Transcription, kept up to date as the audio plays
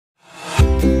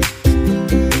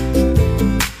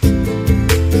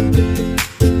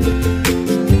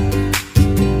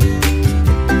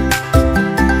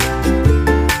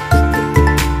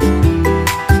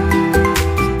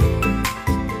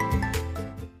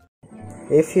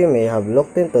If you may have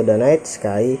looked into the night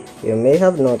sky, you may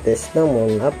have noticed the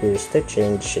moon appears to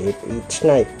change shape each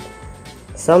night.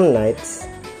 Some nights,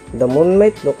 the moon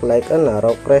might look like a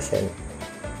narrow crescent.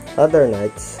 Other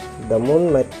nights, the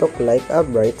moon might look like a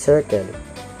bright circle.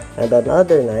 And on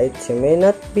other nights, you may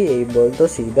not be able to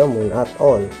see the moon at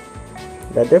all.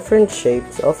 The different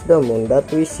shapes of the moon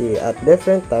that we see at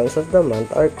different times of the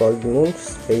month are called moon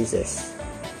phases.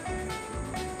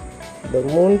 The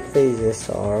moon phases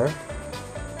are: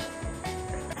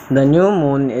 the new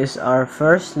moon is our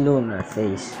first lunar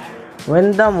phase,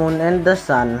 when the moon and the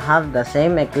sun have the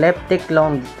same ecliptic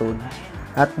longitude.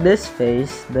 At this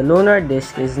phase, the lunar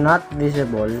disk is not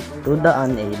visible to the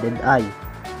unaided eye,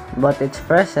 but its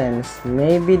presence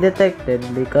may be detected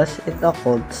because it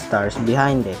occults stars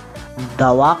behind it.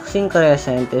 The waxing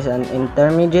crescent is an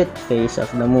intermediate phase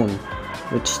of the moon,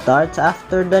 which starts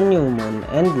after the new moon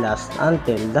and lasts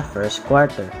until the first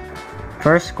quarter.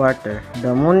 First quarter,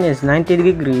 the moon is 90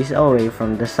 degrees away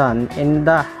from the sun in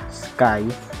the sky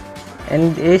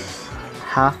and is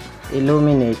half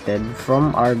illuminated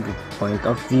from our point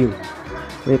of view.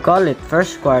 We call it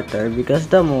first quarter because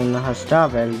the moon has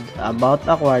traveled about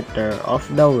a quarter of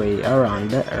the way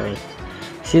around the earth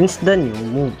since the new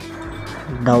moon.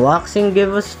 The waxing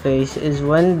gibbous phase is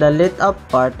when the lit up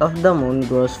part of the moon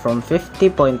grows from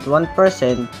 50.1%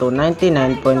 to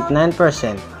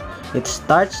 99.9%. It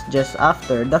starts just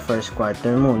after the first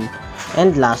quarter moon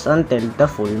and lasts until the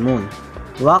full moon.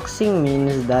 Waxing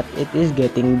means that it is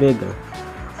getting bigger,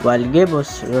 while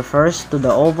gibbous refers to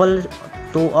the oval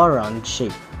to a round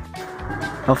shape.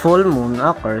 A full moon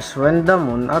occurs when the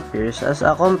moon appears as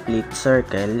a complete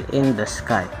circle in the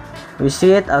sky. We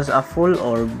see it as a full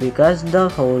orb because the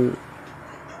whole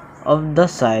of the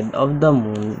side of the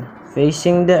moon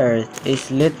facing the earth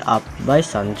is lit up by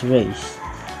sun's rays.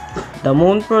 The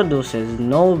moon produces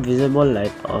no visible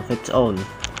light of its own,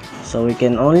 so we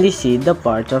can only see the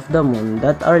parts of the moon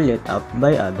that are lit up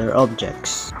by other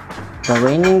objects. The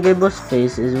waning gibbous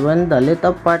phase is when the lit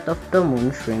up part of the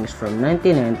moon shrinks from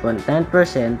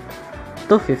 99.9%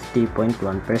 to 50.1%.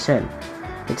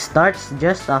 It starts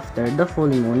just after the full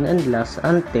moon and lasts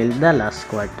until the last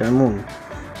quarter moon.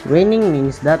 Waning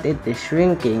means that it is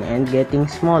shrinking and getting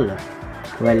smaller,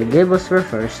 while gibbous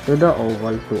refers to the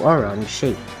oval to a round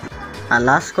shape. A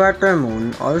last quarter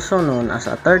moon, also known as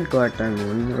a third quarter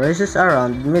moon, rises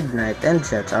around midnight and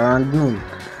sets around noon.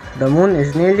 The moon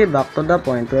is nearly back to the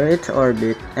point where its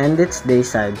orbit and its day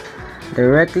side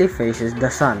directly faces the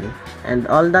sun, and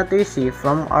all that we see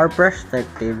from our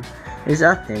perspective is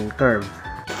a thin curve.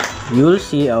 You'll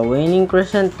see a waning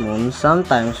crescent moon,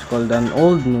 sometimes called an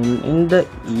old moon, in the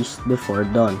east before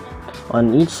dawn.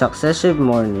 On each successive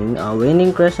morning, a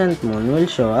waning crescent moon will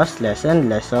show us less and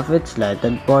less of its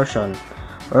lighted portion,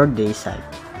 or day side.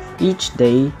 Each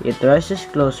day, it rises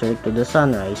closer to the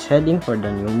sunrise, heading for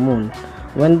the new moon,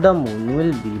 when the moon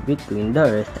will be between the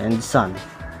earth and sun.